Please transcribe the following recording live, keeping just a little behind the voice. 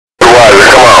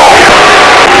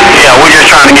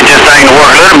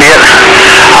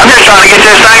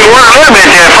ain't working a little bit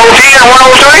yet. 410,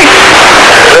 103?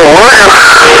 It's working.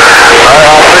 I'll see that.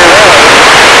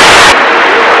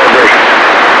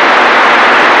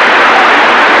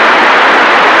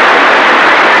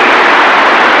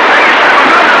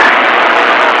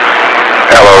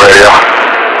 Hello, radio.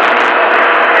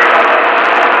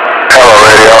 Hello,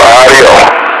 radio. Audio.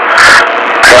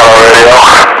 Hello, radio.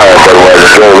 Budweiser,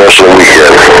 enjoy the rest of the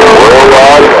weekend.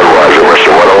 Worldwide, Budweiser,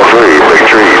 Mr. 103, Big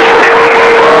Trees.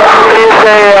 It's a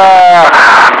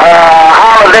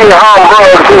holiday humbug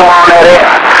too on that end.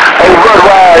 Hey,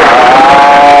 Budweiser.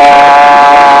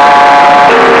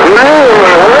 Man, where you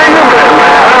been, man?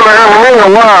 I haven't heard from you in a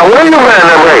while. Where you been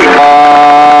today?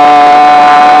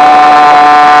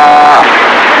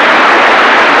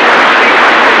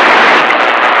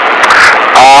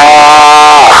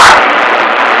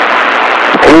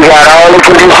 You got all the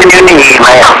conditions you need,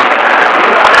 man.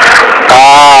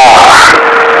 All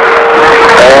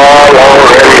on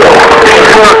radio.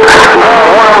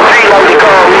 103 like to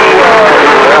call me,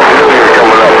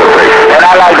 and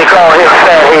I like to call him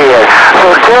Fat Head. So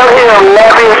tell him,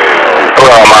 Nappy.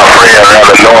 Well, my friend around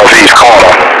the northeast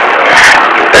corner.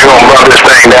 They're going to run this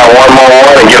thing down one more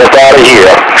and get us out of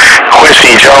here.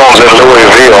 Quincy Jones in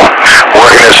Louisville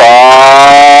working his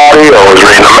audio is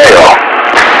reading the mail.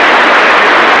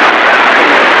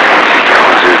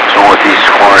 Northeast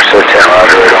corner, so 10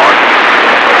 Roger, right on.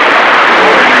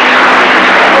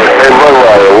 Hey,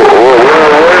 Budweiser,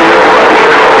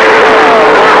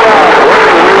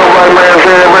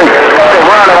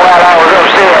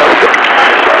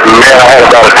 man, I had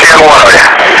about a 10-1 on you.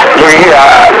 Look here,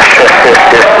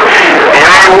 it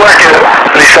ain't working.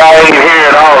 At least I ain't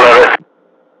hearing all of it.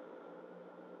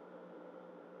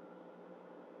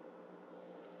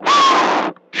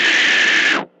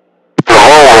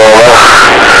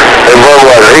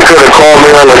 He could have called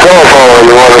me on the telephone and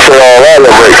you want to say all that in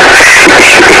a break.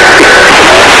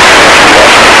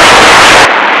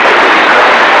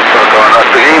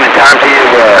 Even time to you,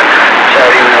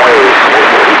 chat even ways.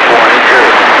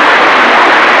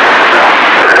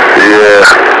 Yeah.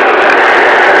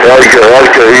 That's good.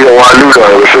 He don't want to do that.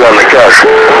 We'll sit on the couch.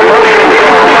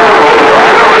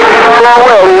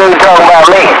 Well, you ain't talking about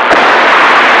me.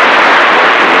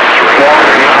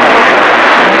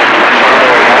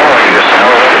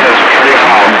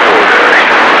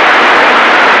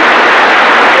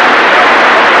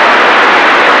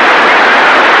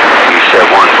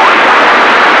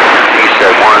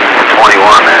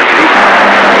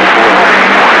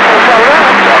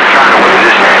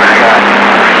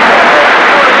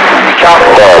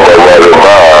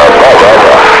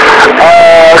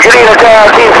 Good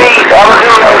evening, TV. I'm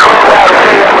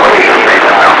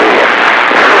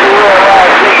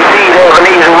doing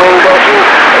Ebenezer wings, don't you?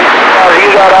 You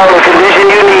got all the condition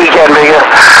you need, Ken Bigger. And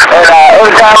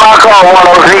every time I call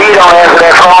 103, he don't answer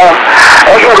that phone.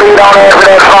 He don't answer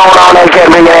that phone on that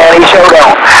Ken Bigger, and he sure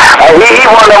don't. He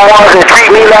one of them ones that treat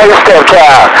me like a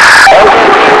stepchild.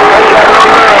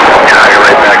 I get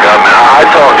right back up, man. I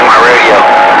talk to my radio.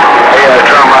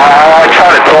 Drummer, I try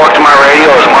to talk to my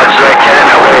radio as much as I can.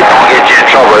 That way it don't get you in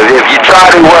trouble. If you try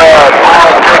to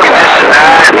take this and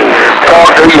that,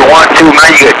 talk to who you want to, man,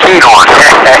 you get keyed on.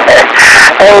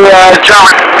 Hey,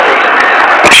 drummer.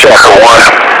 Checker 1.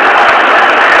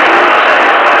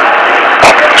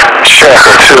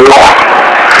 Checker 2.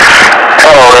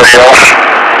 Hello, radio.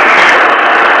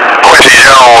 Quincy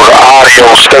Jones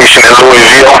audio station in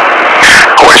Louisville.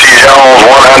 Quincy Jones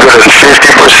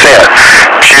 150%.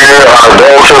 Pure,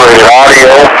 unadulterated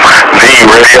audio. The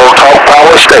radio talk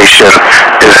power station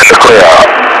is in the clear.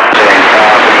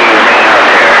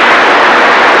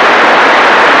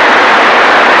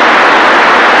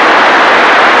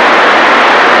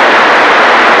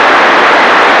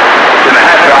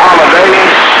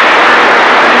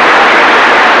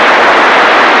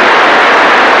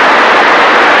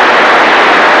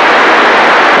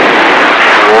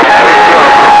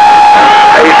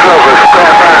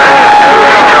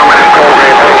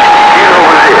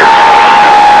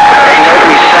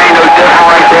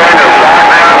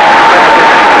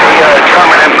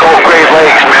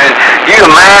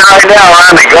 Right now, I'm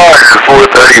in the garden at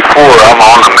 434. I'm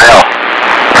on the mail.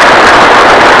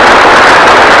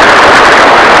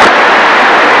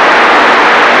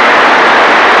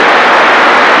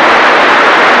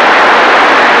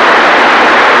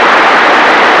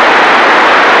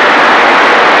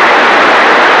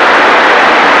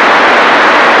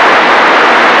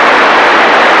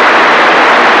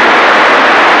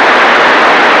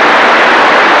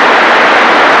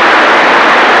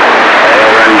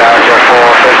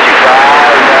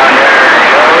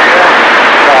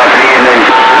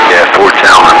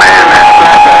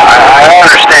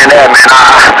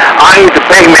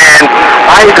 big man.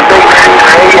 I ain't the big man.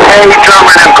 Hey, drummer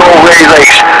in them cold Ray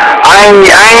Lakes. I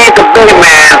ain't the big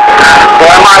man, but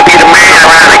I might be the man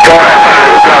around the garden.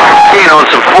 You know,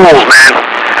 some fools, man.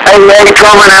 Hey,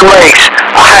 drummer in them lakes.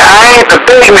 I ain't the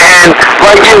big man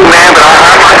like you, man, but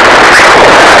I might be the man.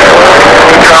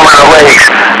 Drummer in the lakes.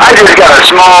 I just got a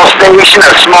small station,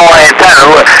 a small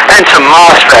antenna, and some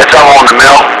MOSFETs. I'm on the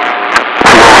mill.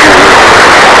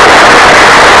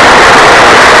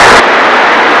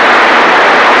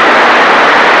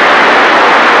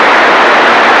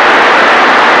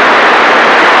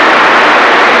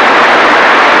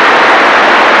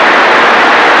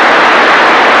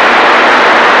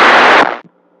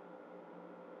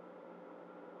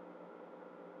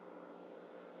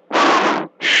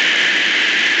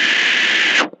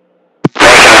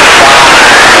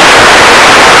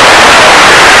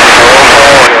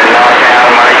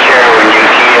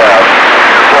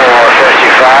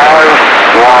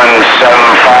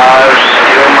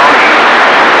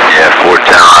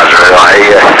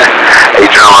 Hey,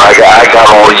 drummer, I got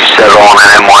all you said on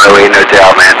that M108, no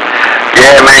doubt, man.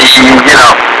 Yeah, man, you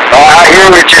know, I hear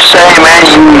what you're saying, man.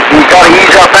 You gotta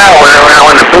ease up out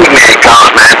when the big man comes,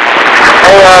 man.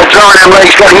 Hey, drummer in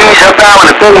Lakes, gotta ease up out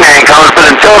when the big man comes, but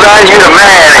until then, you the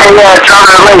man. Hey,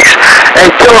 drummer in Lakes,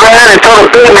 until the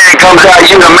big man comes out,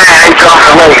 you the man. Hey, drummer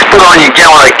in Lakes, put on your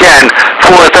gimlet again.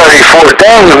 434,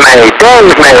 Dave made.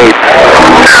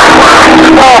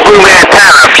 Small boom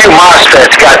antenna, a few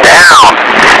MOSFETs got down.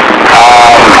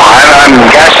 I'm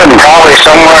guessing probably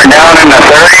somewhere down in the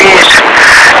 30s.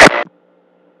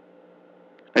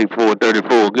 Hey,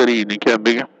 434, good evening,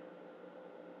 Captain.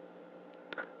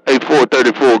 Hey,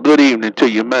 434, good evening to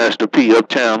you, Master P,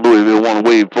 Uptown Louisville, one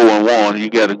wave 4 and 1, you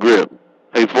got a grip.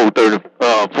 Hey,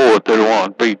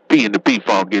 431, P and the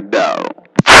P-Funk get down.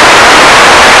 Hey,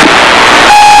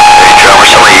 drummer,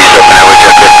 somebody ease up now, we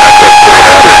got good.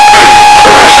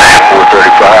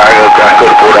 435, I could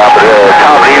have pulled out, but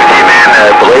top of the evening,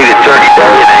 man, belated 30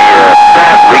 day,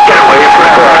 weekend away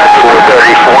from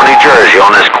 434 New Jersey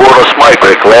on this cordless mic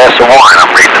with a glass of wine.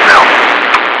 I'm reading the mail.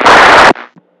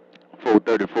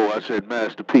 434, I said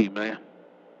Master P, man.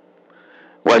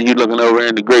 While you looking over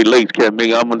in the Great Lakes,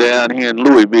 Captain, I'm down here in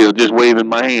Louisville just waving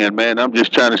my hand, man. I'm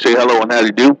just trying to say hello and how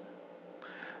to do.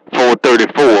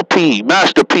 434, P,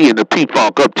 Master P and the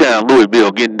P-Funk, Uptown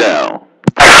Louisville, getting down.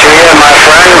 Yeah, my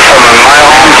friend, from my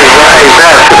home to your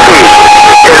Master P.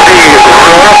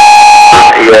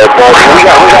 Yeah, boss, we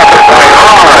got the fight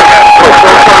hard.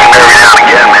 Every now and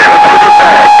again, man.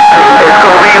 It's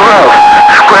gonna be rough.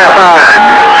 Scrap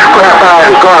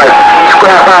iron,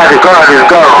 the guard is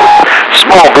gone.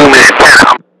 Small boom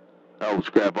antenna. Oh,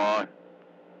 scrap on.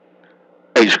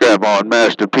 Hey, scrap on,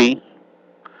 Master P.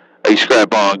 Hey,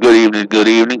 scrap on, good evening.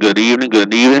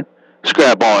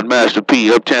 Scrap on, Master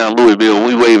P, Uptown Louisville,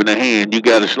 we waving a hand. You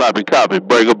got a sloppy copy,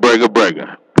 breaker. Hello,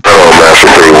 Master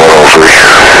P, 103.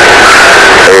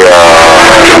 Hey,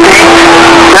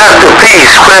 Master P,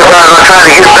 scrap on, I'm trying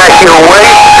to get back your way.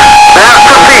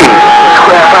 Master P,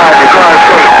 scrap on, the guard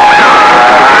safe.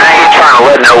 I ain't trying to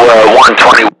let no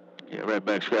 120. Yeah, right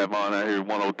back, scrap on. I heard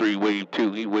 103 wave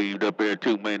 2. He waved up there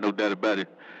too, man, no doubt about it.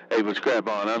 Hey, but scrap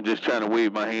on, I'm just trying to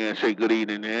wave my hand, say good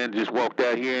evening, and just walked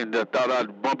out here and thought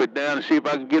I'd bump it down and see if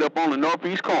I can get up on the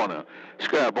northeast corner.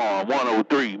 Scrap on,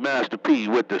 103, Master P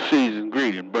with the season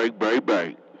greeting. Break.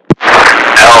 Hello,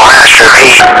 Master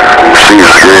P. Season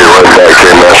greeting right back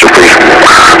here, Master P.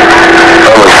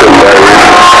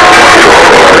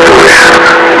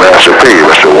 Master P,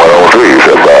 Mr. 103,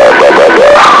 said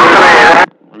blah.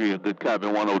 Real good copy,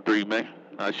 103, man.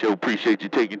 I sure appreciate you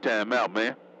taking time out,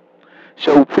 man.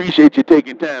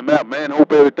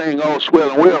 Hope everything all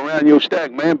swell and well around your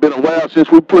stack, man. Been a while since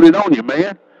we put it on you,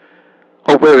 man.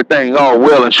 Hope everything all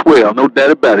well and swell, no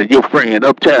doubt about it. Your friend,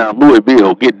 Uptown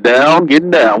Louisville, getting down.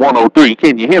 103,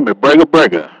 can you hear me? Breaker. Hey,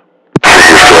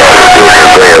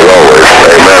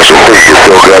 Master P, you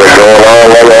still got it going on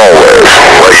like always.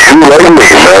 Like me,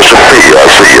 Master P, I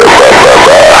see you,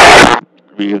 blah.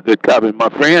 Be a good copy, my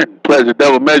friend. Pleasure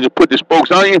double measure, put the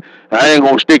spokes on you. I ain't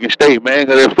gonna stick and stay, man,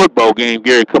 because that football game,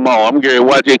 Gary, come on. I'm Gary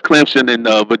watch Clemson and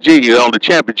Virginia on the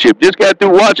championship. Just got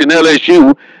through watching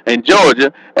LSU and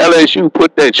Georgia. LSU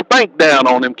put that spank down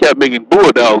on them Captain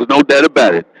Bulldogs, no doubt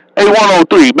about it. Hey,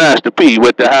 103, Master P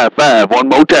with the high five one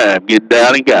more time. Get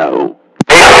down and go.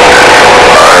 I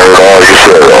heard all you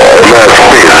said. Master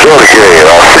P, enjoy the game.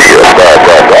 I'll see you.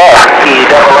 Blah.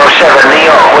 P007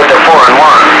 Neo with the 4 and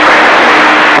 1.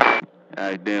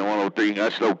 Alright, then 103, I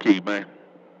slow key, man.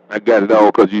 I got it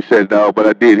all because you said it all, but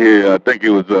I did hear, I think it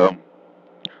was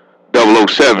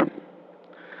 007.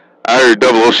 I heard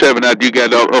 007 after you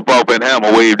got up off that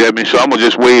hammer waved at me, so I'm going to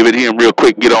just wave at him real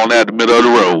quick and get on out the middle of the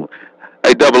road.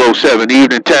 Hey, 007,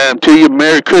 evening time to you.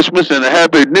 Merry Christmas and a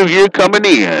Happy New Year coming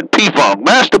in. P-Funk,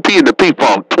 Master P and the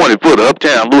P-Funk, 20-footer,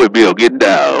 Uptown Louisville, getting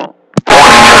down. He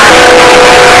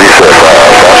said,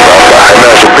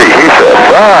 Master P, he said,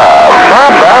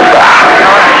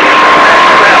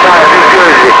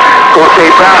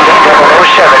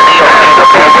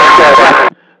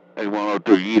 Hey,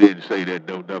 103, you didn't say that,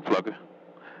 though, dumb fucker.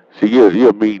 See, you're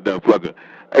a mean dumb fucker.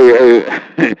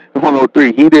 Hey,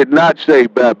 103, he did not say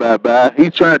bye, bye, bye.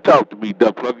 He's trying to talk to me,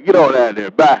 dumb fucker. Get on out of there,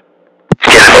 bye.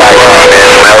 Get it back, man.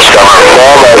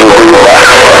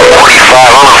 25. I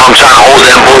don't know if I'm trying to hold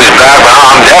them boys back, but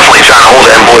I'm definitely trying to hold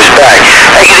them boys back.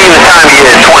 Hey, good evening time you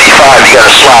get at 25. You got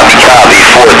a sloppy copy,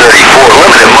 434.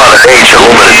 Limited Mother H or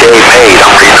limited Dave Made.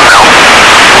 I'm reading them out.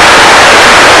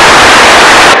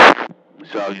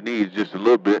 That's all you need is just a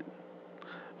little bit.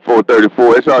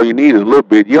 434, that's all you need is a little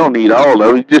bit. You don't need all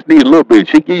of it. You just need a little bit.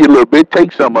 She give you a little bit,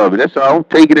 take some of it. That's all.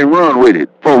 Take it and run with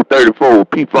it. 434,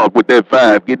 P-Funk with that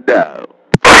 5, get down.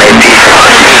 Okay,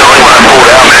 P-Funk, you the only one I pulled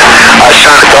out, man. I was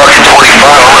trying to talk to 25.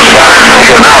 I'm not trying to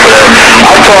figure it out, but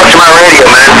I talk to my radio,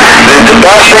 man. The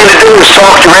best thing to do is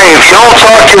talk to radio. If you don't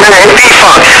talk to your radio, hey,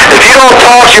 P-Funk, if you don't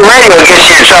talk to your radio, it gets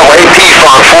you in trouble. Hey,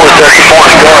 P-Funk, 434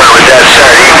 in the corner with that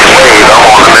Saturday evening wave.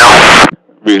 I'm on the mill.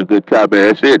 Real good copy.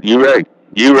 That's it. You're right.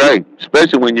 You're right.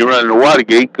 Especially when you're running a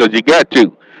Watergate, because you got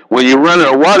to. When you're running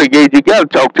a Watergate, you got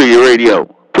to talk to your radio.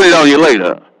 Put it on you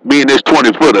later. Me and this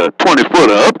 20-footer,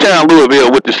 Uptown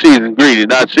Louisville with the season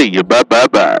greeting. I see you. Bye, bye,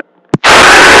 bye.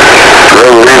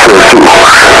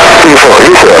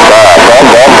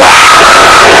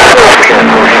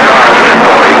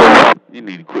 You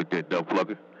need to quit that, dumb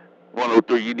fucker.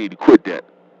 103, you need to quit that.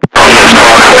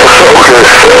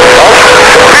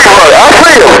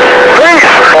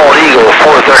 Bald Eagle,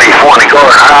 434 in the guard.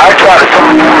 I try to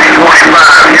talk to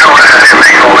 25, you know, that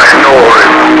all that noise.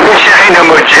 This ain't no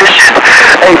magician.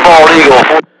 Hey, Bald Eagle.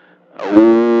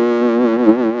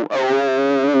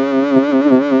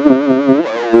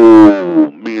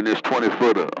 Me and this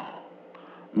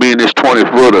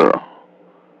 20-footer.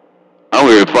 I'm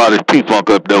ready to fire this P-Funk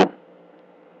up, though.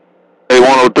 Hey,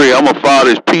 103, I'm going to fire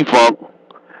this P-Funk.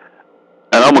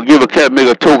 And I'm going to give a cat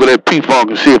nigga a toke of that P-Funk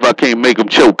and see if I can't make him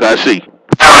choke. I see. Leo,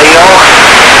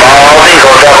 Bald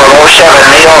Eagle, 007,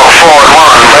 Leo,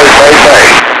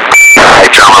 4-1,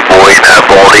 Hey, drummer boy,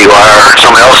 Bald Eagle, I heard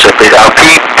somebody else say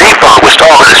P-Funk was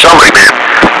talking to somebody, man.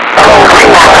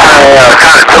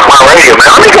 Kind of took my radio,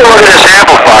 man. Let me go look at this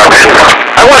amplifier, man.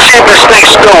 I want to see if this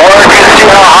thing's still working, see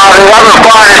how hot it is. I've been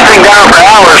flying this thing down for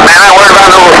hours, man. I ain't worried about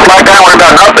no reflect, I ain't worried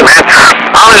about nothing, man.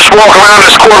 I'm just walking around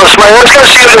this cordless man. Let's go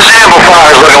see what this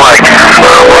amplifier is looking like.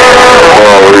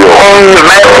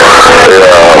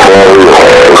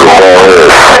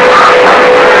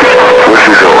 What's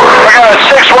he doing? I got a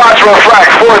 6 watts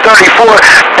reflect, 434,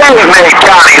 Dave May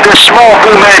County. This small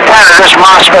boom antenna, this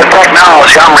MOSFET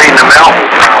technology. I'm reading the mail.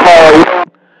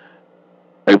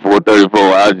 Hey, 434,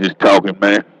 I was just talking,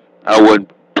 man. I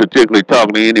wasn't particularly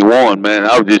talking to anyone, man.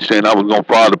 I was just saying I was going to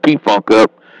fire the P-Funk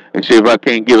up and see if I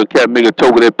can't give a cat nigga a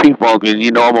toke of that P-Funk and,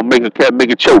 you know, I'm going to make a cat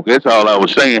nigga choke. That's all I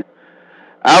was saying.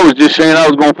 I was just saying I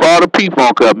was going to fire the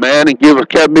P-Funk up, man, and give a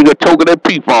cat nigga a toke of that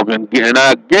P-Funk, and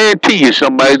I guarantee you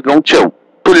somebody's going to choke.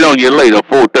 Put it on you later,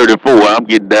 434. I'm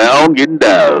getting down. Taking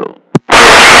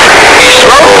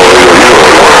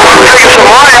some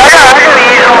money. I got to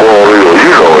eat them. You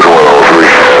know it's 103.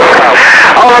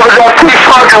 I don't know if it's that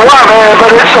P-Funk or what, man, but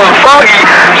it's some funky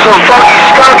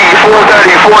skunky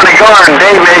 434 in the garden,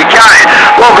 Dave May County.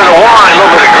 A little bit of orange, a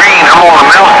little bit of green. I'm on the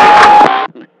milk.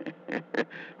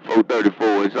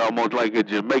 434, it's almost like a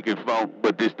Jamaican funk,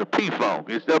 but it's the P-Funk.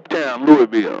 It's Uptown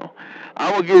Louisville.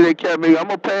 I'm going to give that cat nigga, I'm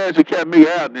going to pass the cat nigga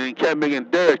out, and then cat nigga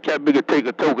and Darius, cat nigga take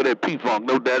a toke of that P-Funk,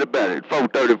 no doubt about it.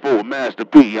 434, Master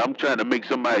P. I'm trying to make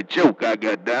somebody choke. I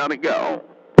got down and gone.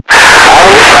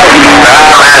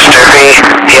 Master P.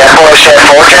 Yeah, boy said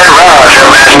 410 Roger,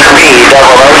 Master P.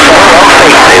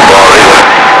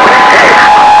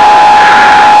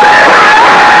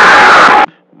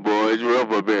 007. Boy, it's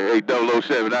rough up there. Hey,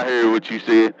 007, I heard what you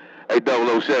said. Hey,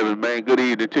 007, man, good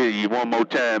evening to you one more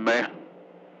time, man.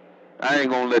 I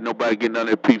ain't gonna let nobody get none of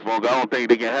that P-Funk. I don't think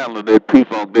they can handle that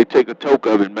P-Funk. They take a toke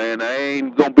of it, man. I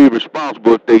ain't gonna be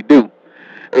responsible if they do.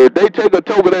 If they take a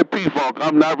toke of that P-Funk,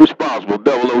 I'm not responsible.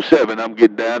 007, I'm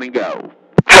getting down and go.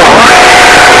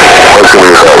 How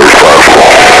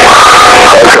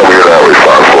come you're not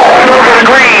responsible?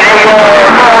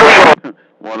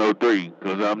 103,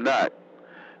 because I'm not.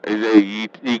 They say, you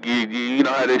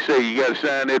know how they say you got to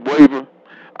sign that waiver?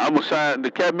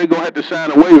 The Captain gonna have to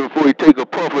sign a waiver before he take a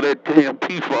puff of that damn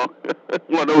P-Funk.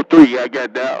 103, I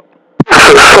got down.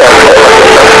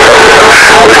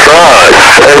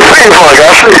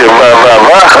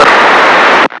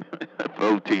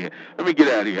 Oh, 10. Let me get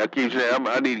out of here. I keep saying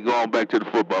I need to go on back to the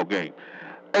football game.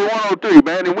 Hey, 103,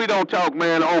 man, and we don't talk,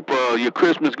 man. I hope your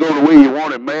Christmas go the way you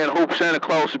want it, man. I hope Santa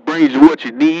Claus brings you what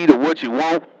you need or what you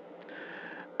want.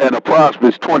 And a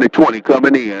prosperous 2020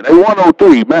 coming in. Hey,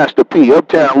 103, Master P,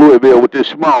 Uptown Louisville with this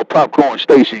small popcorn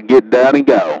station getting down and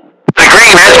go. The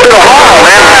green, it's been a while,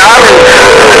 man. I've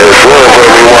been so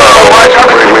much. I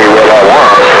bring me what I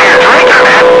want. You're a drinker,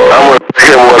 man. I'm going to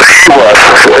give him what he wants.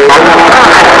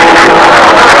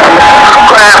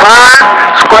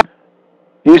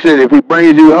 He said if he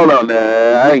brings you, hold on now,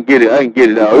 I ain't get it out.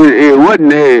 It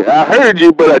wasn't there. I heard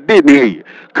you, but I didn't hear you.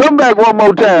 Come back one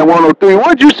more time, 103.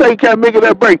 What'd you say, Can't make it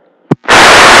that break?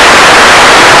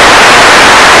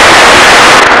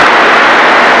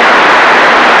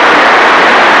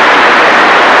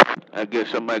 I guess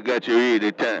somebody got your ear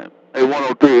that time. Hey,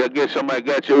 103, I guess somebody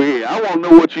got your ear. I want to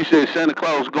know what you said Santa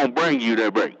Claus is going to bring you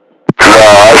that break. No,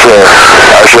 I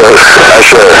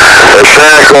said, if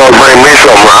Santa Claus bring me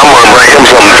something, I'm going to bring him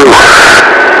something too.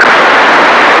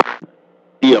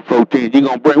 Yeah, 14, you going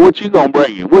to bring, what you going to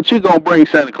bring you? What you going to bring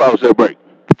Santa Claus that break?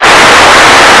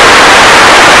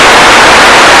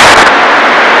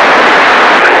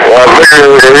 Well, I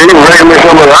figure if he bring me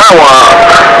something that I want,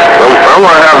 I'm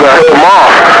going to have to hit him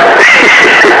off.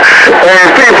 Hey,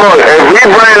 people, if he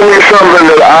brings me something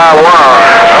that I want,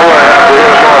 I'm going to have to hit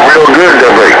him off real good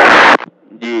that break.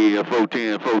 Yeah,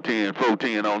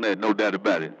 410 on that, no doubt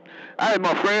about it. All right,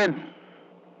 my friend.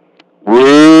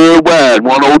 Worldwide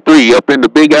 103 up in the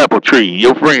Big Apple Tree.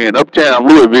 Your friend, Uptown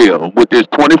Louisville, with this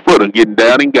 20-footer getting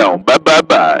down and gone. Bye. Oh,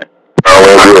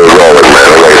 that's good as always, man.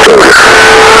 Like I told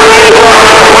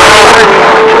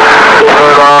you.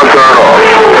 Turn on, turn off.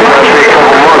 It might be a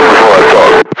couple months before I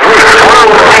talk.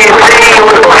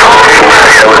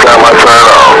 Every time I turn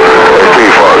on, it's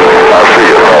P-Funk. I see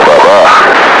it. Bye.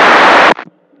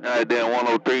 All right, then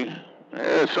 103.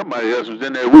 Somebody else was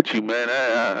in there with you, man.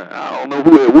 I don't know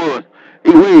who it was.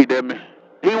 He waved at me.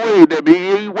 He waved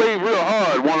real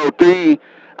hard, 103.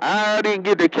 I didn't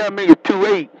get the Cat Make It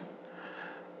 28.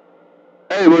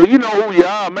 Hey, well, you know who you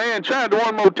are, man. Try it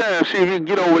one more time, see if you can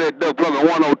get over that duck plug at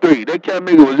 103. That Cat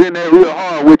Maker was in there real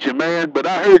hard with you, man. But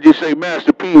I heard you say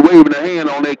Master P waving a hand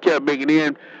on that Cat Maker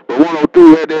in. But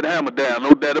 103 had that hammer down,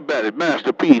 no doubt about it.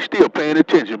 Master P still paying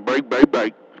attention. Break. Master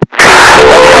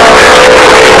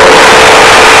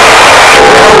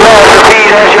P,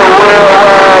 that's your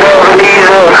worldwide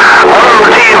Ebenezer.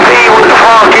 TMP with the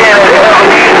funk in it,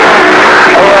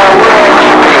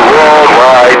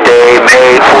 worldwide day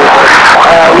made for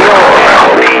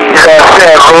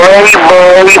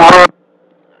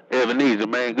Ebenezer,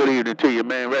 man, good evening to you,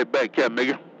 man. Right back, Cat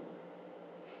Maker.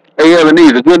 Hey,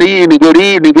 Ebenezer, good evening.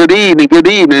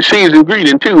 Season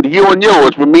greeting, too, to you and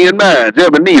yours from me and mine.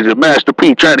 Ebenezer, Master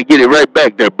P, trying to get it right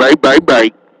back there. Bye. That's one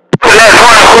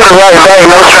to put it right back,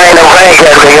 no train, no bank,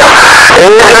 Cat Maker. It's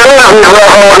a little bit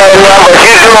rough on that one, but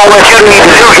you're doing what you need to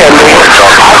do, Cat Maker.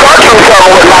 I thought you were talking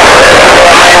with my man.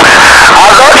 I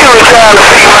thought you were trying to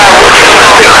figure out what you were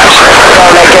doing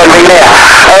on that Cat Maker there.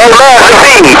 Hey, Master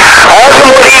P, ask him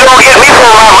what he gonna get me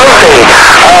for my birthday.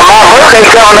 My birthday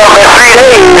coming up in 3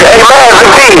 days. Hey, Master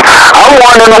P, I'm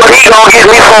wondering what he gonna get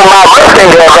me for my birthday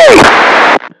that day.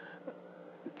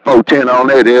 410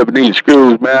 on that, Ebenezer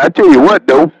Screws, man. I tell you what,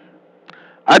 though.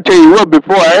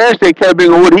 Before I ask that Cat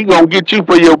Maker what he gonna get you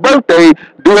for your birthday,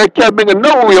 do that Cat Maker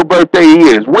know when your birthday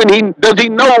is? Does he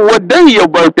know what day your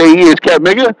birthday is, Cat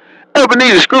Maker?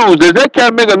 Ebenezer Screws, does that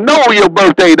Cat Maker know your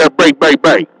birthday that break?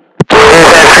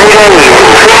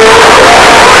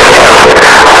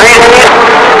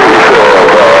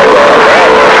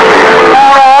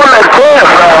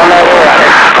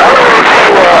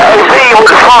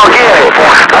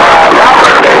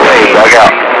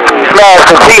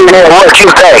 Master P, what you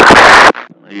think?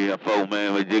 Yeah, man,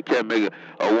 but you can't make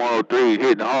a 103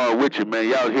 hitting hard with you, man.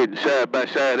 Y'all hitting side by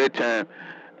side that time.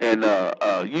 And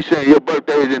you saying your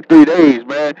birthday is in 3 days,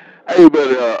 man. Hey, but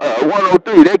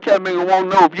 103, that Cat Maker won't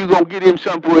know if you gonna get him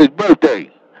something for his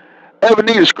birthday.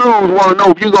 Ebenezer Screws want to know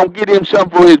if you're going to get him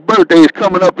something for his birthday. It's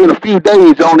coming up in a few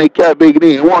days on that Cat Maker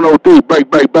in 103, break.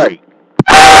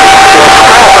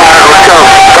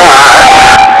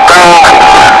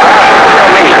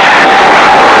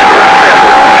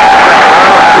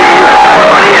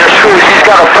 He's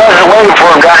got a present waiting for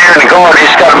him down here in the garden.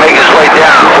 He's got to make his way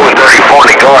down to 434 in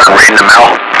the garden, reading the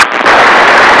mail.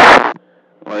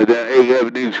 Right there, hey,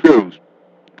 Ebenezer Screws.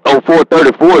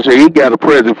 0434 boy said he got a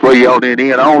present for you on that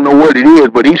end. I don't know what it is,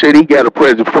 but he said he got a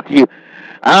present for you.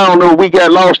 I don't know if we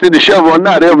got lost in the shovel or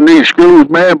not, ever need screws,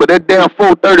 man, but that damn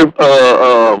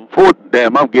 430,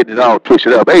 damn, I'm getting it all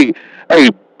twisted up. Hey,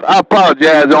 I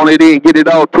apologize on it, didn't get it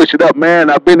all twisted up, man.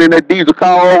 I've been in that diesel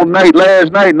car all night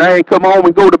last night, and I ain't come home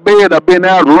and go to bed. I've been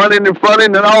out running and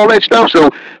fronting and all that stuff, so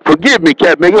forgive me,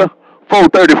 cat nigga.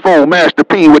 434, Master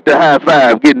P with the high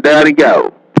five, getting down and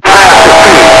go.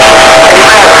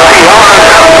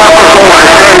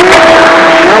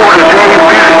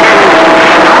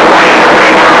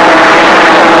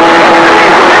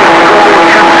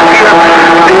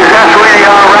 That's where they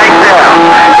are right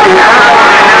now. It's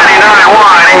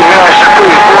 199.1, 8 Master P,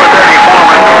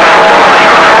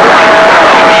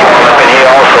 434. Up in here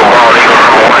also, bald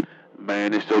eagle.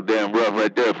 Man, it's so damn rough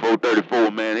right there,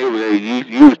 434, man. It was,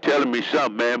 you was telling me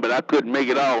something, man, but I couldn't make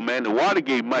it all, man. The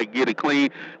Watergate might get it clean,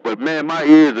 but, man, my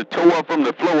ears are tore up from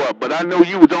the floor up. But I know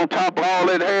you was on top of all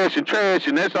that hash and trash,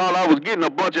 and that's all I was getting, a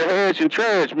bunch of hash and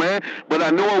trash, man. But I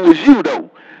know it was you, though.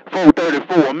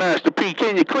 434, Master P,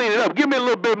 can you clean it up? Give me a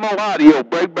little bit more audio,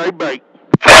 break. I'll see if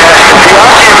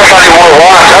I got any more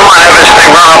watts. I might have this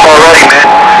thing run up already, man.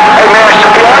 Hey,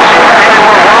 Master P, I'll see if I got any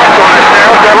more watts on this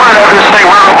thing. I might have this thing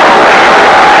run up already.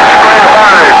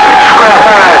 Scrap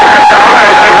iron. That's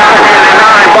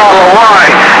 999 bottle of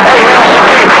wine. Hey, Master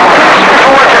P,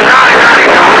 towards the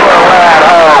 999.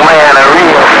 Oh, man, a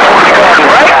real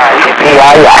right?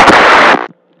 Yeah.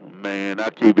 Man, I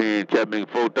keep hearing Captain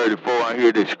 434. I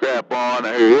hear this scrap on.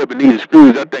 I hear Ebenezer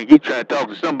Screws. I think he trying to talk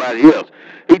to somebody else.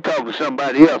 He talking to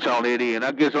somebody else on that end.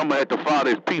 I guess I'm going to have to fire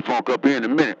this P-Funk up here in a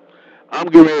minute. I'm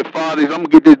getting ready to fire this. I'm going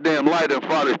to get this damn lighter and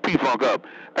fire this P-Funk up.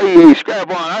 Hey, scrap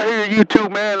on. I hear you too,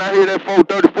 man. I hear that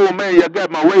 434, man. Y'all got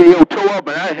my radio tore up,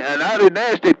 and I didn't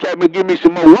ask that Captain give me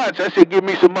some more watts. I said, give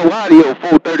me some more audio,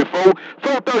 434.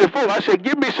 434, I said,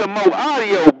 give me some more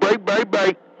audio. Break.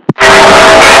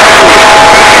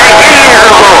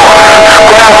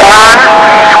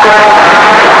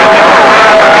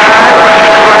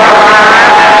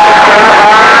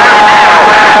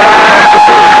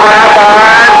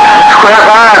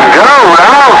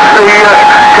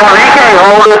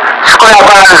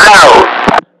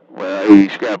 Well, hey,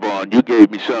 Scrap on, you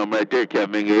gave me something right there,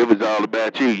 Captain. It was all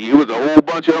about you. It was a whole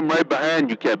bunch of them right behind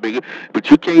you, Captain. But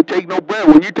you can't take no breath.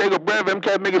 When you take a breath, them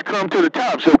Captain come to the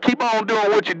top. So keep on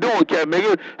doing what you're doing,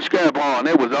 Captain. Scrap on,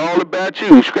 it was all about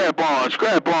you. Scrap on.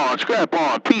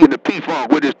 P in the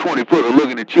P-Funk with his 20-footer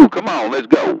looking at you. Come on, let's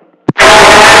go.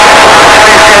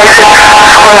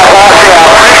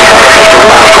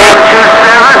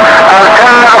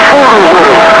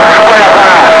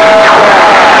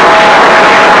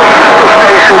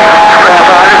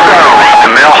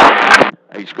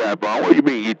 Hey, Scrap on, what do you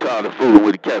mean you tired of fooling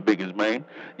with the cat biggers, man?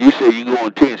 You say you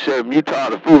going 10-7, you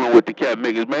tired of fooling with the cat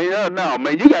biggers, man? No,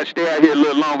 man, you got to stay out here a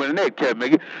little longer than that, cat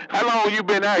nigga. How long you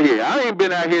been out here? I ain't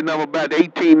been out here nothing about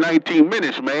 18, 19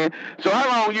 minutes, man. So how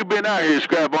long you been out here,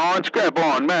 Scrap on,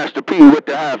 Master P with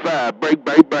the high five, break.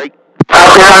 I've been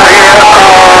out here,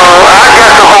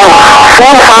 I guess about 4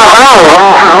 or 5 hours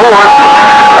off and on.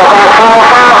 About 4 or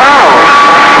 5 hours.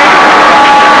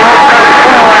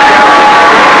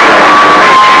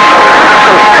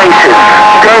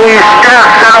 They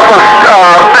set up a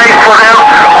thing for them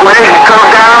where they can come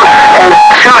down and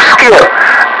shoot skip.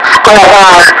 Scrap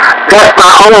iron, that's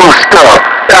my own stuff.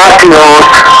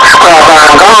 Scrap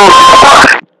iron gone.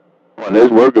 Well,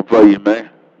 that's working for you, man.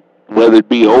 Whether it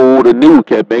be old or new,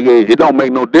 cat nigga, it don't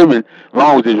make no difference as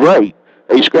long as it's right.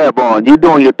 Hey, Scrap on, you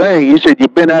doing your thing. You said you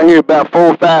been out here about 4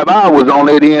 or 5 hours on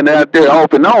that end out there,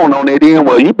 off and on that end.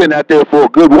 Well, you been out there for a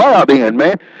good while then,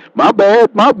 man. My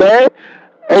bad.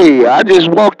 Hey, I just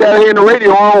walked out here in the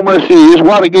radio room. Let's see, it's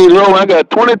Watergates Road. I got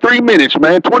 23 minutes,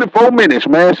 man, 24 minutes,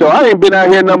 man. So I ain't been out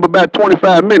here number about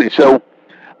 25 minutes. So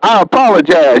I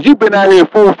apologize. You been out here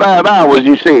 4 or 5 hours,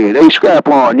 you said. Hey, Scrap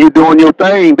on, you doing your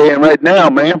thing, damn right now,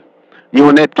 man. You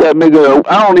and that cat nigga,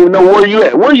 I don't even know where you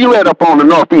at. Where you at up on the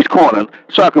northeast corner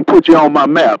so I can put you on my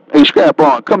map? Hey, Scrap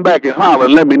on, come back and holler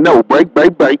and let me know. Break.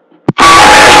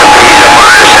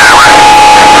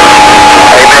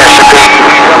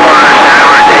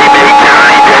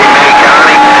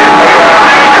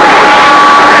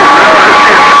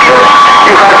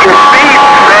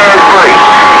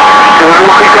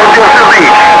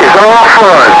 It's all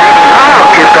fun. I'll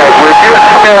get back with you.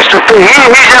 Master P, he's in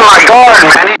my garden,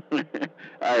 man.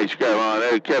 Alright, Scrap on,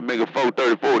 that cat nigga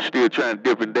 434 still trying to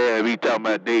dip and dab. He talking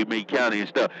about Dade Meade County and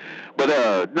stuff. But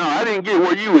no, I didn't get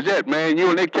where you was at, man. You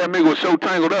and that cat nigga was so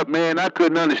tangled up, man. I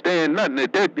couldn't understand nothing.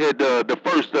 The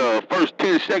first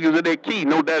 10 seconds of that key,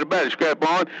 no doubt about it, Scrap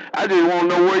on. I just want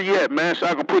to know where you at, man, so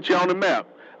I can put you on the map.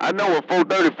 I know what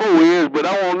 434 is, but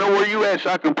I want to know where you at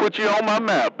so I can put you on my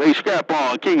map. Hey, Scrap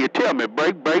on, can you tell me?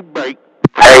 Break, break, break.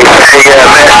 Hey, Master P,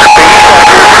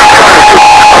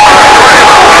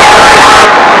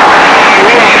 he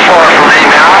ain't far from me,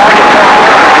 man. I can tell you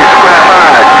what, this scrap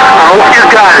eyes. I hope you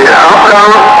got it.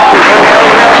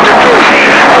 Hey, Master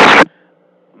P.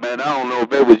 Man, I don't know if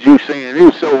that was you saying it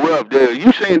was so rough there.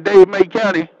 You saying Dave May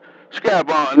County? Scrap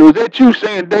on. Was that you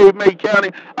saying Dave May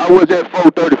County? I was at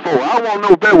 434. I want to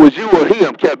know if that was you or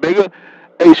him, Cat Bigger.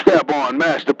 Hey, Scrap on,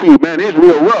 Master P, man, it's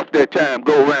real rough that time.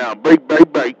 Go around. Break,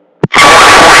 break, break.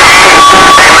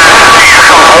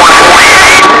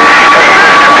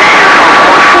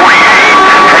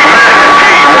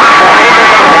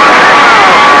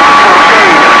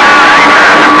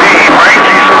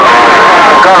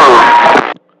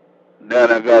 Now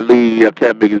I got to leave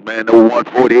Cat Biggers, man. No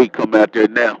 148 come out there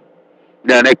now.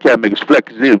 Now that Cat Biggers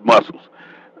flexing his muscles.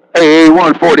 Hey,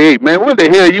 148, man. What the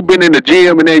hell? You been in the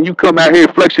gym and then you come out here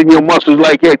flexing your muscles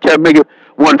like that, Cat Bigger?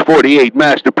 148,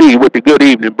 Master P with the good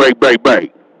evening. Break, break,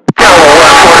 break. Yo,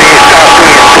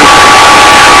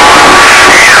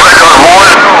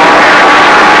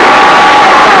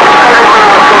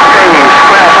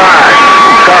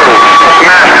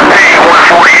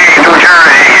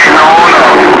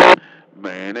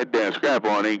 Man, that damn Scrap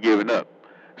on ain't giving up.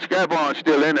 Scrap on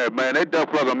still in there, man. That duck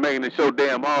plugger making it so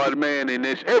damn hard, man. And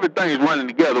this everything's running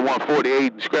together.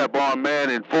 148 and Scrap on,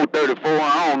 man, and 434.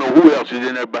 I don't know who else is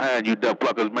in there behind you, duck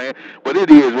pluckers, man. But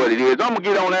it is what it is. I'm gonna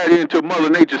get on out here until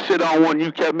Mother Nature sit on one of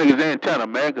you cat niggas' antenna,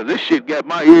 man, because this shit got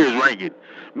my ears ringing.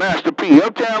 Master P,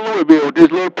 Uptown Louisville, with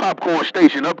this little popcorn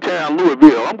station, Uptown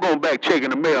Louisville. I'm going back checking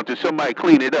the mail till somebody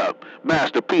clean it up.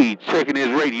 Master P checking his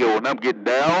radio, and I'm getting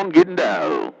down, getting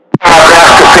down.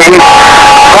 Master P.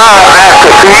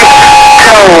 Master P.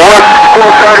 Tell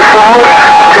 434.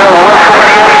 Tell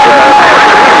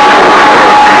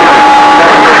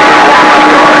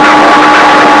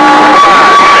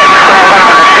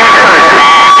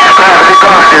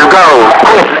 148.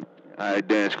 Go. All right,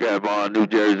 Dan Scrap on New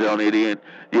Jersey on it in.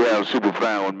 You have a super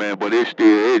fine one, man, but it's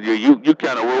still, you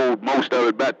kind of rolled most of it,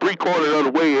 about 3/4 of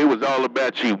the way, it was all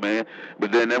about you, man.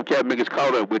 But then them cat niggas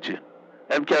caught up with you.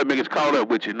 Them cat niggas caught up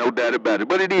with you, no doubt about it.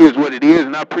 But it is what it is,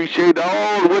 and I appreciate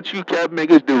all what you cat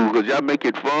niggas do, because y'all make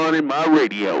it fun in my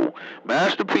radio.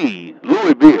 Master P,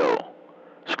 Louisville,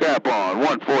 Scrap on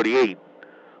 148.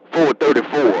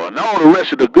 434, and all the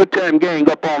rest of the good time gang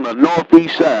up on the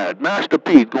northeast side. Master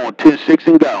P going 10-6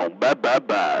 and gone. Bye, bye,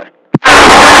 bye.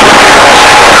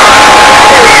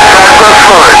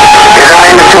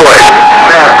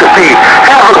 Master P,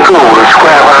 have a cool and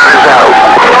Scrap on is out.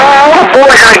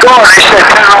 Boys in the garden, they said,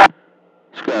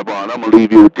 Scrap on, I'm going to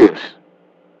leave you with this.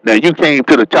 Now, you came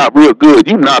to the top real good.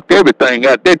 You knocked everything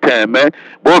out that time, man.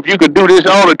 Boy, if you could do this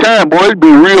all the time, boy, it'd be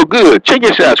real good. Check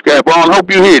this out, Scrap on. Hope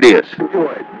you hear this.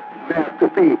 Master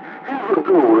P, have a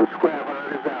cool and Scrap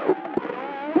on is out.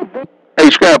 Hey,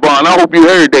 Scrap on, I hope you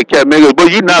heard that, cat nigga.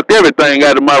 But you knocked everything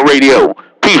out of my radio.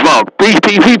 P-Funk,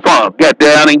 P-Funk, got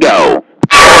down and go.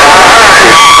 hey,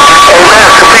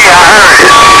 Master P, I heard it.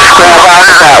 Scrap on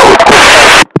is out.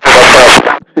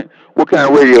 What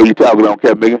kind of radio you talking on,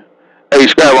 cat nigga? Hey,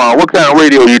 Scrap on, what kind of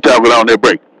radio you talking on that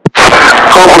break?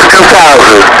 Cobra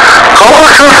 2000. Cobra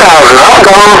 2000, I'm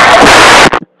gone.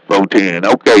 410,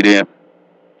 okay then.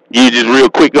 You just real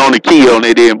quick on the key on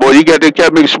it then, boy. You got that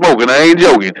cat nigga smoking, I ain't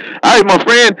joking. All right, my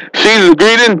friend, season's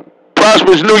greeting.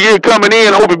 Prosperous New Year coming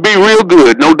in. Hope it be real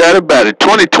good, no doubt about it.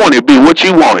 2020 be what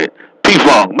you wanted.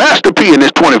 P-Funk, Master P in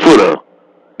this 20-footer.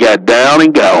 Got down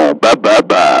and gone. Bye, bye,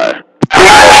 bye.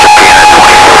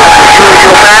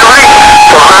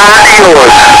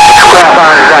 Yours. Scrap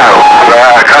on is out.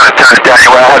 I kind of turned it down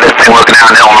anyway. I had that thing working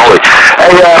out in Illinois.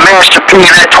 Hey, Master P,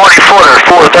 that 20-footer,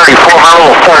 434, my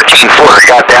little 13-footer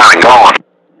got down and gone.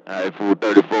 All right,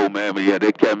 434, man. But yeah,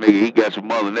 that cat nigga, he got some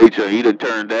Mother Nature. He done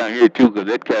turned down here too, because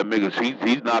that cat nigga,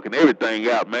 he's knocking everything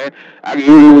out, man. I can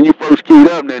hear you when you first keyed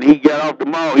up, and then he got off the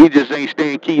mall. He just ain't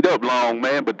staying keyed up long,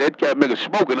 man. But that cat nigga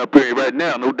smoking up here right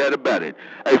now, no doubt about it.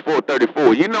 Hey,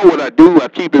 434, you know what I do? I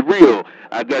keep it real.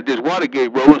 I got this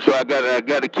Watergate rolling, so I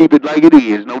got to keep it like it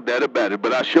is, no doubt about it.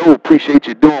 But I sure appreciate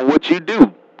you doing what you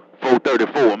do.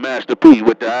 434, Master P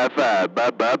with the high five.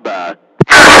 Bye, bye, bye.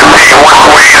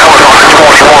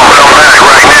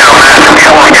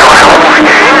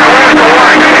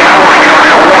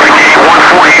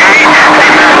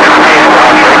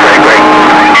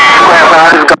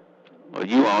 Well,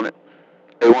 you on it.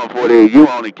 Hey, 148, you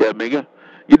on it, cat nigga.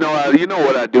 You know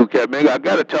what I do, cat nigga. I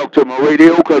gotta talk to my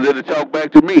radio because it'll talk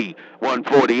back to me.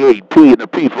 148, P and the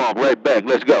P-Funk right back.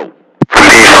 Let's go.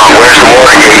 P-Funk, where's the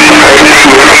Watergate? Hey,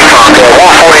 P-Funk,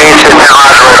 148 sitting down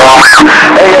lines right on now.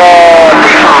 Hey,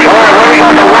 P-Funk, where you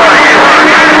got the Watergate?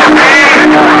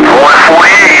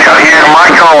 148, out here in my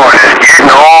car, getting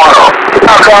on them.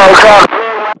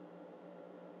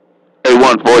 Hey,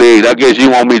 148, I guess you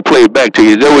want me to play it back to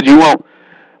you. Is that what you want?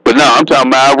 But no, I'm talking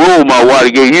about I roll my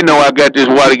Watergate. You know I got this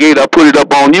Watergate. I put it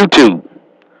up on YouTube.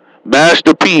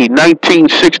 Master P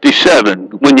 1967.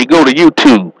 When you go to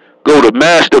YouTube, go to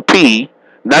Master P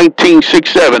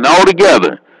 1967 all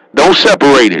together. Don't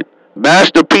separate it.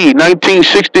 Master P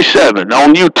 1967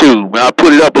 on YouTube. I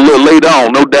put it up a little later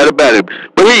on, no doubt about it.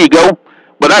 But here you go.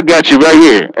 But I got you right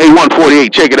here. Hey,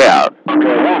 148, check it out. Okay,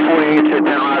 148, sit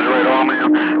down, eyes right on, man.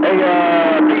 Hey,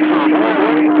 P-Funk,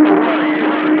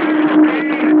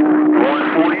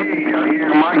 148, out here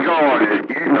in my car,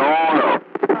 getting on up.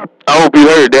 I hope you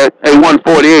heard that. Hey,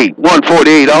 148,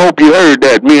 148, I hope you heard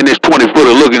that. Me and this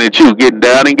 20-footer looking at you getting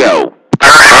down and go. I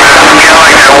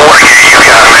like that Watergate you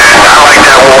got, man. I like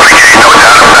that Watergate, no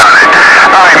doubt about it.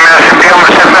 All right, man, I'm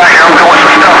going to sit back here. I'm doing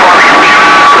some stuff on the computer.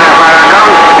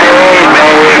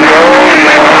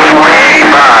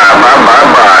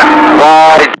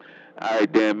 Bye. All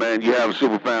right, then, man. You have a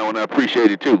super fan one. I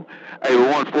appreciate it, too. Hey,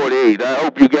 148, I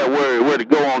hope you got where to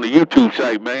go on the YouTube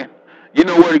site, man. You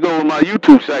know where to go on my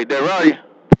YouTube site, there, are you?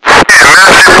 Yeah,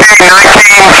 Master P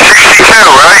 1962,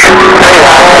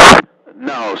 right?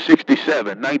 No,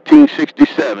 67,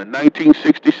 1967,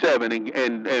 1967,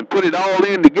 and put it all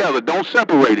in together. Don't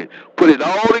separate it. Put it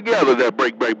all together there,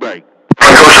 break. I'm going to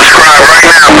go subscribe right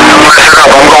now. Don't mess it up.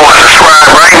 I'm going to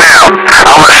subscribe right now.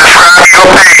 I'm going to subscribe to your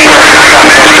page. I got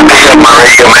Master P on my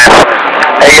radio, man.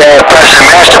 Hey, President,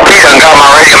 Master P done got my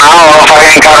radio. I don't know if I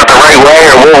ain't got it the right way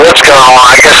or what's going on.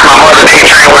 I guess my mother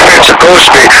nature ain't where it's supposed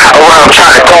to be or what I'm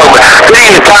trying to talk about. Good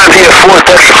evening, time here,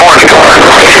 434 in the garden.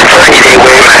 Turkey Day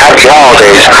wave and happy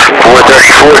holidays.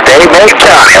 434 Day, May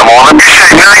County. I'm on. You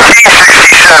said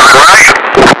 1967, right?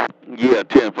 Yeah,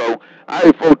 10-4. I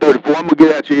ain't 434. I'm going to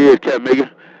get out your ears, Cat Mega.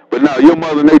 But now, your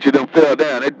mother nature done fell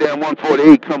down. That damn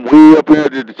 148 come way up here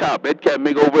to the top. That Cat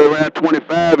Mega over around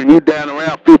 25, and you down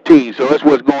around 15. So that's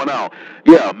what's going on.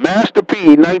 Yeah, Master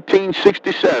P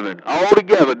 1967. All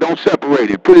together. Don't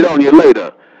separate it. Put it on you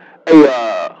later. Hey,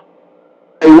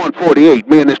 148.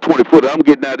 Me and this 20-footer. I'm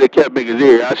getting out of that Cat Mega's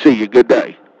ear. I see you. Good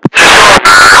day. Which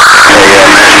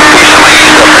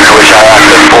I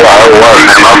asked him for. I was,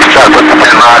 man. I'm trying to put the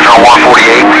 10 lines on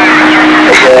 148.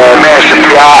 Hey, Master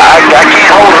P, I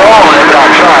can't hold it all in it, but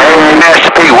I'll try. Hey,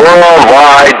 Master P,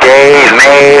 worldwide days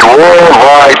made,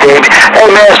 worldwide days.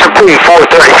 Hey, Master P,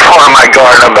 434 in my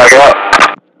garden, I'm back up.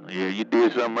 Yeah, you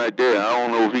did something right there. I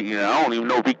don't even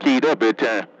know if he keyed up that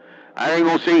time. I ain't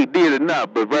gonna say he did or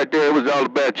not, but right there it was all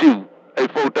about you. Hey,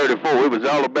 434, it was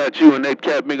all about you and that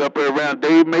Cat Mega up there around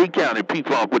Dave May County,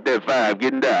 P-Funk with that 5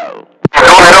 getting down. Don't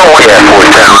yeah,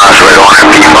 410 lines right on there,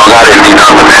 P-Funk. I didn't do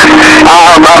nothing, man.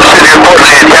 I'm sitting here putting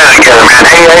the antenna together, man.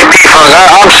 Hey, P-Funk,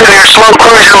 I'm sitting here slow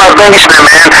cruising in my basement,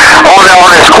 man.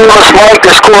 On this coolest mic,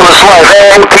 this coolest life.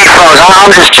 Hey, P-Funk,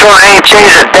 I'm just chilling. I ain't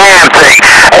changed a damn thing.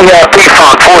 Hey,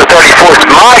 P-Funk, 434,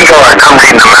 it's my garden. I'm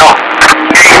reading them out.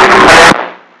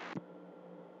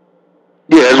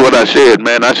 Yeah, that's what I said,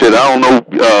 man. I said, I don't know,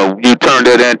 you turned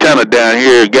that antenna down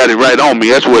here and got it right on me.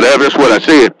 That's what I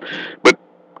said. But,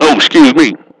 oh, excuse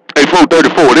me. Hey,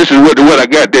 434, this is what I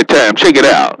got that time. Check it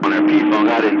out.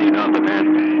 P-Funk, I didn't do nothing,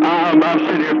 man. I'm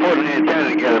sitting here putting the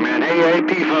antenna together, man. Hey,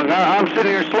 P-Funk, I'm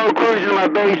sitting here slow cruising in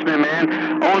my basement, man.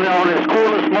 On this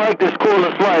coolest mic, this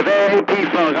coolest life. Hey,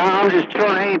 P-Funk, I'm just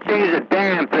chilling. I ain't changed a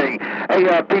damn thing. Hey,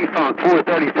 P-Funk,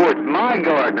 434, it's my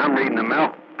garden. I'm reading them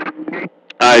out.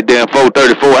 All right, damn,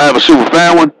 434, I have a super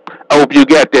fine one. I hope you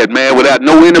got that, man, without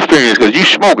no interference, because you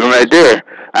smoking right there.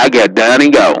 I got down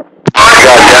and go. You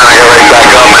got down here right back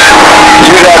up, man.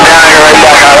 You got down here right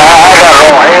back up. I got it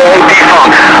all. Hey,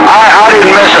 P-Funk, I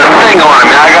didn't miss a thing on it,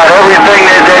 man. I got everything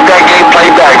that game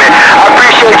played back, man. I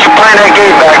appreciate you playing that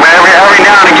game back, man. Every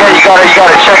now and again, you gotta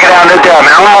check it out, no doubt,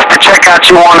 man. I'll have to check out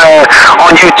you on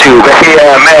YouTube. Hey,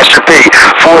 Master P,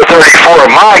 434,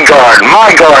 my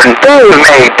garden.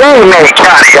 Dave May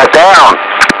County got down.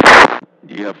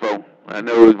 Yeah, folks. I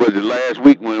know it was the last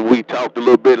week when we talked a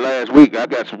little bit last week. I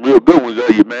got some real good ones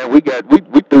of you, man. We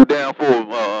threw down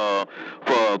for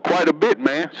quite a bit,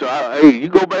 man. So hey, you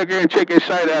go back there and check that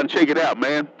site out and check it out,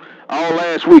 man. All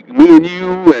last week, me and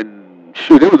you and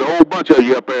shoot, there was a whole bunch of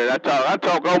you up there. I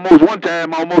talked almost one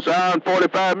time, almost an hour and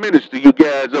 45 minutes to you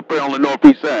guys up there on the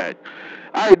northeast side.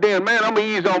 All right, then, man, I'm going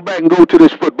to ease on back and go to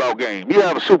this football game. You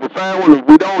have a super fine one. If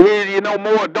we don't hear you no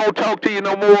more, don't talk to you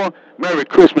no more, Merry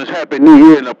Christmas, Happy New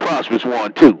Year, and a prosperous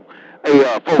one, too. Hey,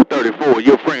 434,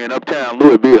 your friend uptown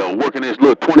Louisville, working this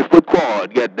little 20-foot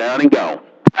quad, got down and gone.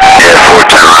 Yeah,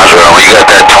 410 Roswell. You got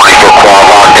that 20-foot quad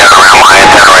locked down around my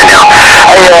antenna right now.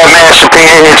 Hey, Master P,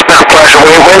 it's been a pleasure.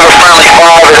 We have a friendly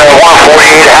five at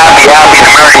 148. Happy,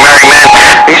 and merry, man.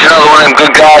 He's another one of them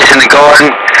good guys in the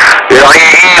garden. You know, he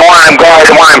ain't one of them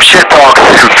guys, one of them shit talkers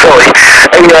in Philly.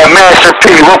 Hey, Master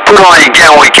P, we'll put on you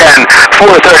again when we can.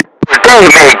 4:30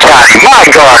 Dave May County, my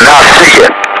garden. I'll see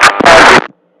you.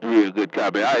 Real good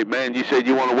copy. All right, man, you said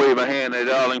you want to wave a hand at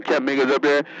all them cat makers up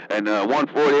there. And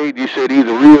 148, you said he's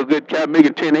a real good cat maker,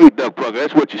 10-8 duck plucker.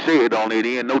 That's what you said on it,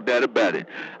 end, no doubt about it.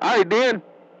 All right, then,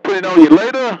 put it on you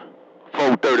later.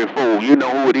 434, you know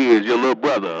who it is, your little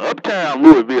brother. Uptown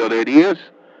Louisville, that is.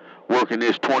 Working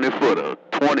this 20-footer,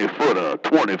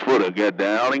 20-footer, got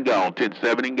down and gone,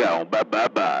 10-7 and gone.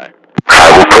 Bye.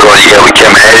 We'll put on you again we can,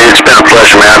 man. It's been a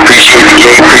pleasure, man. I appreciate the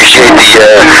game, appreciate the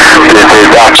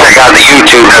check out the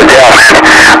YouTube, no doubt, man.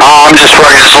 I'm just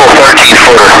working this little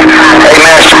 13-footer. Hey,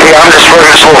 Master P, I'm just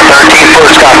working this little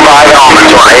 13-footer. It's got 5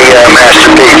 elements on it. Hey,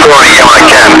 Master P, put on you again when I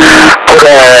can. Put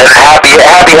a happy,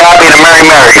 and a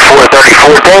merry,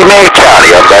 434 Dave May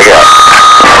County. Up back up.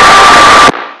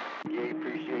 Yeah,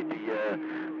 appreciate the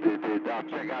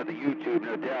check out the YouTube,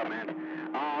 no doubt, man.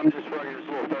 I'm just working this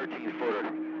little 13-footer.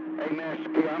 Hey, Master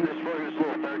P, I'm just working this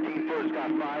little 13-footer. It's got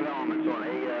 5 elements on it.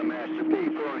 Hey, Master P,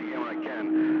 put on again when I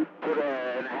can. Put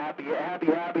a happy,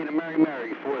 and a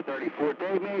merry, 434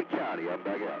 Dave May County. I'm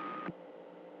back up.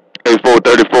 Hey,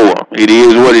 434, it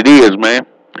is what it is, man.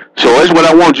 So that's what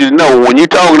I want you to know. When you're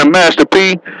talking to Master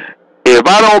P, if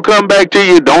I don't come back to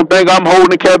you, don't think I'm holding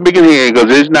the cat big in hand,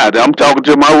 because it's not. I'm talking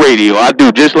to my radio. I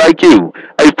do just like you.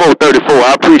 Hey, 434,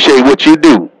 I appreciate what you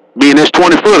do. Being this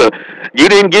 20-footer, you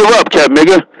didn't give up, Cat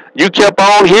Migger. You kept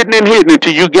on hitting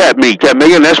until you got me, Cat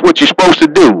Migger, and that's what you're supposed to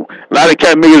do. A lot of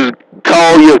Cat Miggers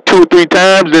call you 2 or 3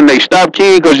 times, and they stop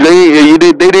keying because they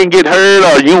didn't get heard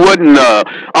or you wasn't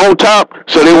on top,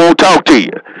 so they won't talk to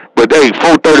you. But hey,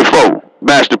 434.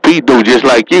 Master P do just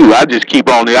like you. I just keep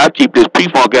on there. I keep this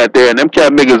P-Funk out there, and them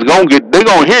cat niggas they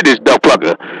gonna hear this duck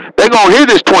plucker. They gonna hear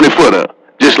this 20-footer,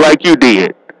 just like you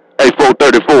did. Hey,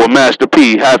 434, Master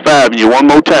P, high fiving you one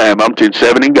more time. I'm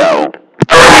 10-7 and gone. 34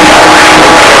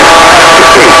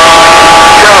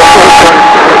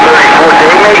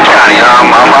 Dave May County. I'm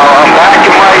back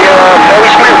in my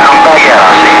basement. I'm back out.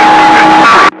 I'll see you.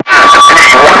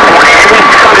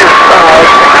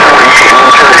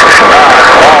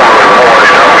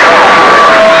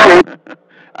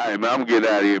 Alright, man, I'm gonna get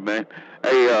out of here, man.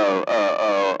 Hey,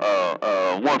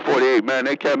 148, man,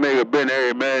 that cat maker been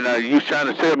there, man. You was trying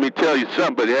to tell you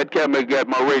something, but that cat maker got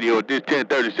my radio at this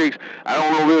 1036. I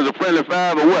don't know if it was a friendly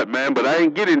five or what, man, but I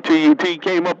ain't getting to you until you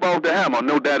came up off the hammer,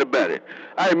 no doubt about it.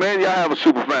 Alright, man, y'all have a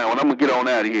super fine one. I'm gonna get on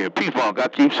out of here. P-Funk, I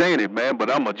keep saying it, man, but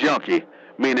I'm a junkie.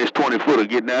 Me and this 20-footer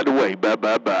getting out of the way. Bye.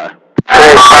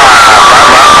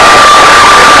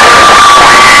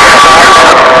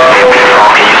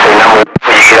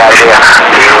 Get out of here.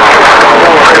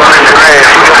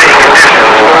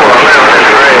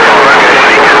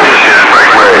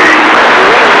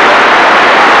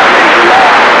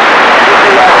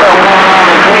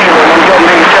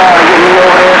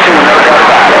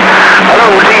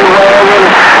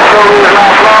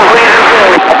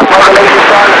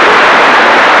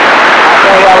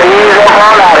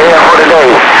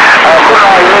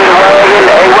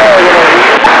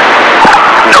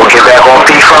 No get back on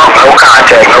P-Funk, no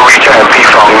contact, no return.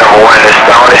 P-Funk number 1 is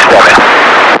on this stemming.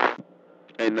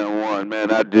 Ain't number 1,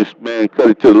 man. I just, cut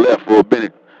it to the left for a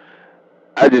minute.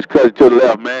 I just cut it to the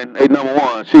left, man. Hey, number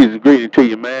 1, she's greeting to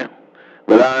you, man.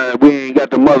 But we ain't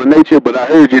got the Mother Nature, but I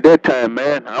heard you that time,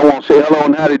 man. I want to say hello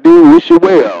and how to do. Wish you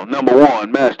well. Number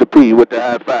 1, Master P with the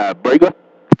high five. Breaker.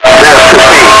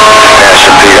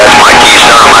 Master P, that's my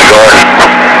keystone, my garden.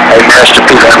 Hey, Master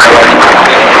P, that's my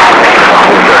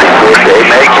Dave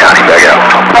May County, back out.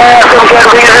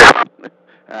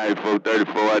 Alright,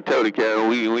 434, I told you, Cat,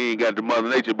 we ain't got the Mother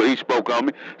Nature, but he spoke on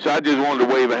me. So I just wanted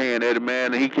to wave a hand at him,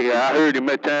 man. I heard him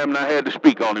that time, and I had to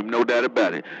speak on him, no doubt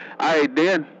about it. Alright,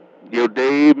 then, your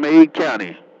Dave May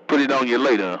County. Put it on you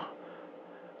later.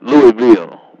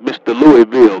 Louisville. Mr.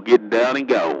 Louisville, getting down and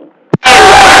go. Hi,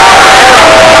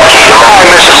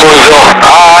 Mr. Louisville.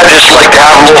 I just like to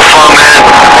have a little fun, man.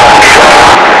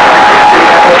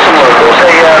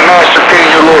 Hey, Master P,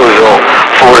 Louisville,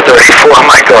 434. Oh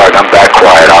my God, I'm back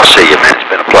quiet. I'll see you, man. It's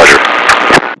been a pleasure.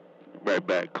 Right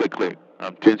back. Click.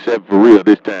 I'm 10-7 for real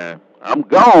this time. I'm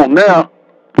gone now. One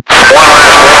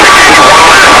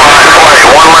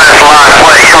last line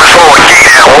play. Control key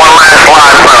down. One last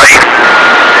line play.